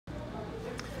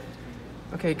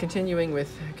Okay, continuing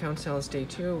with count cells day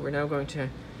 2, we're now going to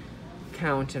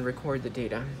count and record the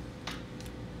data.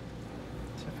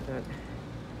 So for that,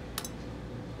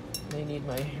 I may need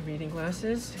my reading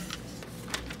glasses.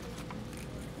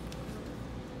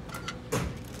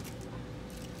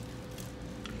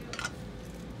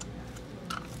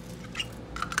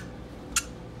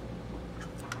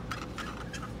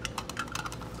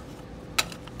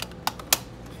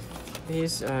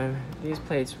 These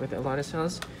plates with a lot of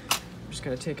cells, I'm just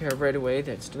going to take care of right away.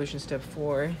 That's dilution step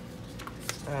 4.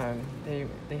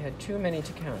 They had too many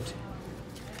to count.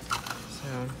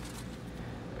 So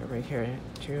right here,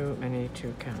 too many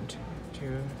to count.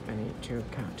 Too many to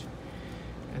count.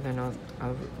 And then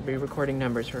I'll be recording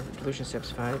numbers for dilution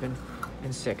steps 5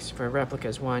 and 6 for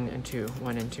replicas 1 and 2,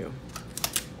 1 and 2.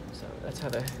 So that's how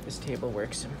this table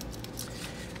works.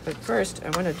 But first, I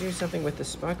want to do something with the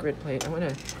spot grid plate. I want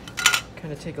to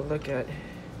kind of take a look at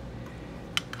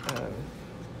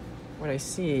what I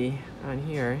see on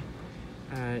here,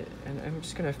 and I'm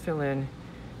just going to fill in,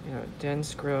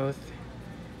 dense growth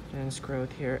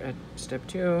here at step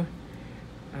 2,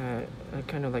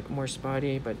 kind of like more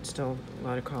spotty, but still a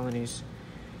lot of colonies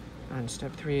on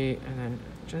step 3, and then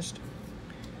just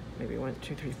maybe 1,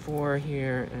 2, 3, 4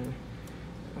 here, and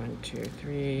 1, 2,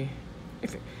 3.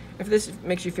 If this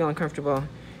makes you feel uncomfortable,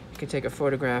 you can take a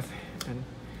photograph and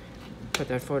put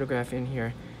that photograph in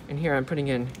here. And here I'm putting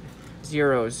in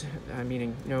zeros,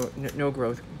 meaning no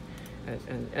growth.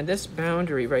 And this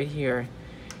boundary right here,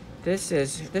 this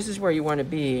is where you want to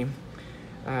be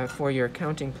for your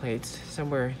counting plates,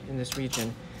 somewhere in this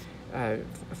region,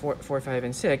 4, 5,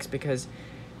 and 6, because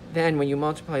then when you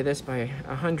multiply this by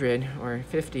 100 or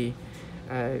 50,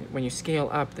 when you scale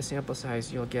up the sample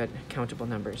size, you'll get countable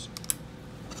numbers.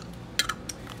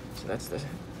 So that's the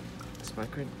spot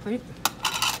grid plate.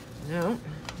 Now,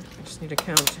 I just need to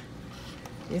count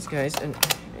these guys, and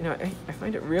I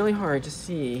find it really hard to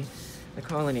see the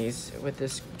colonies with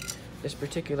this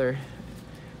particular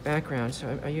background.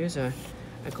 So I use a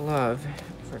glove.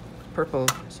 For purple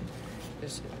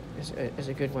is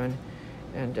a good one,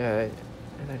 and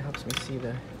that helps me see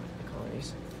the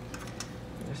colonies.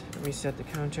 Just reset the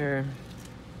counter,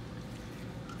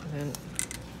 and then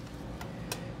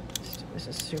this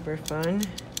is super fun.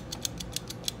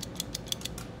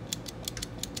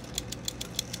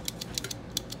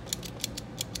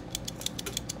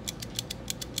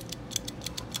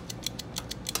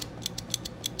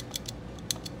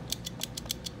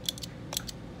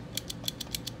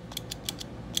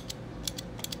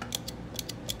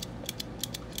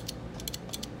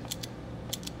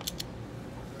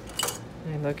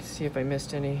 And look, see if I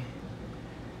missed any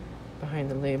behind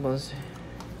the labels.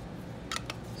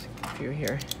 There's a few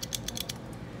here.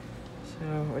 So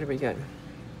what did we get?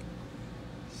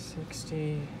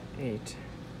 68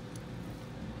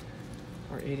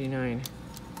 or 89.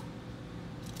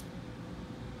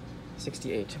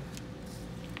 68.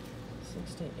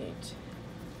 68.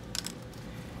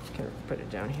 Can put it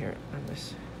down here on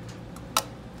this.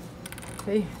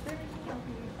 Okay.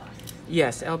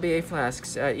 Yes, LBA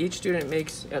flasks. Each student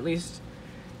makes at least,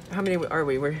 how many are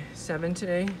we? We're 7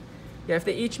 today? Yeah, if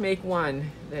they each make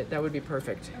 1, that would be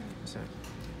perfect. So.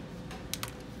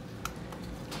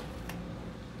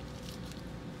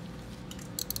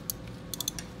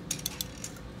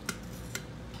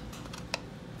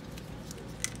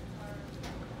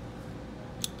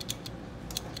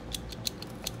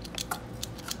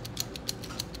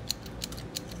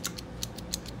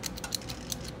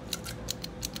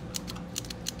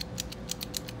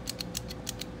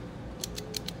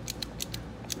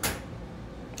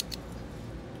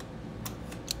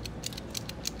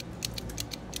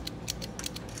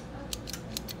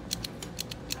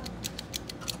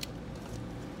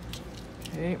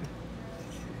 Okay.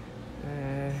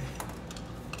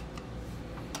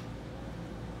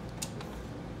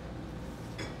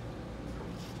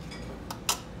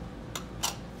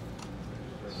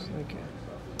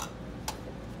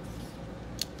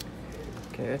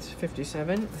 Okay, that's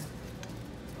 57.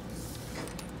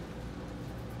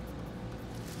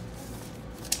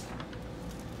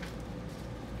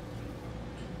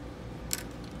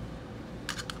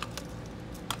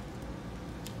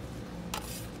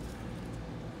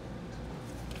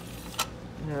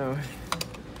 No.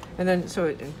 And then,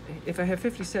 so if I have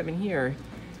 57 here,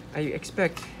 I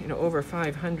expect, over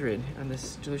 500 on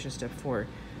this dilution step 4.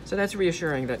 So that's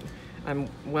reassuring that I'm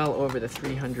well over the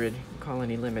 300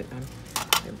 colony limit.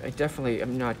 I definitely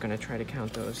am not going to try to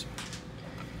count those.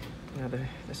 Now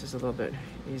this is a little bit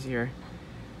easier.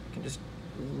 You can just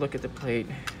look at the plate.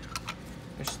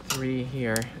 There's 3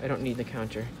 here. I don't need the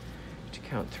counter to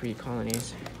count 3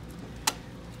 colonies.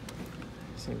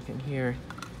 Same thing here.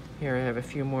 Here I have a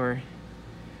few more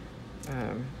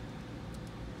gonna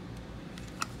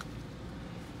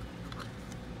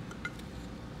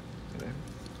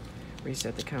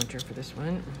reset the counter for this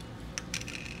one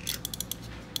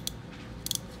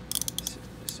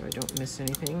so I don't miss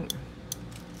anything.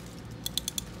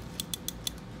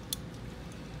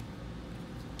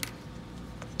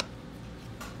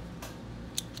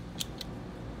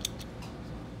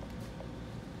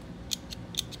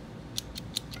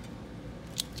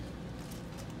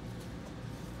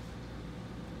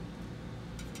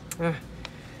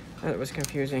 That was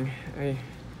confusing. I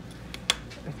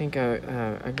think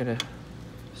I'm gonna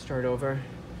start over.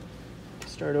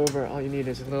 All you need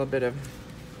is a little bit of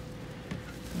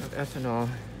ethanol.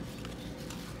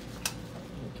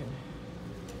 You can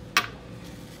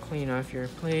clean off your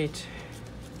plate.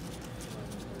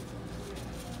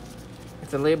 If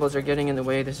the labels are getting in the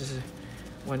way, this is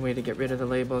one way to get rid of the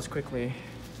labels quickly.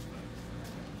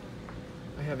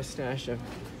 I have a stash of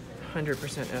 100%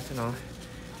 ethanol.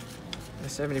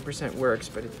 70% works,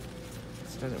 but it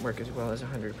doesn't work as well as 100%.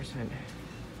 I'm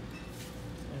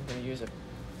going to use a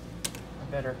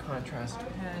better contrast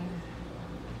pen.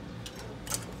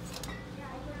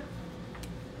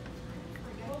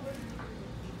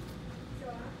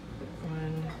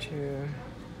 One, 2,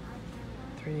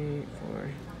 3,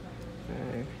 4,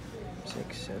 5,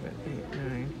 6, 7, 8,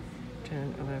 9,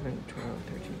 10, 11, 12,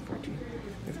 13, 14,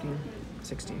 15,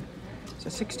 16. So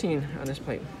 16 on this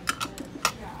plate.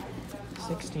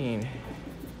 16.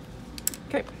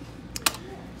 Okay,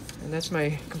 and that's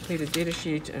my completed data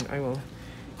sheet, and I will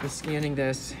be scanning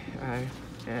this, and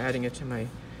adding it to my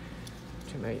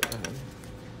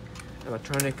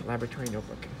electronic laboratory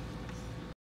notebook.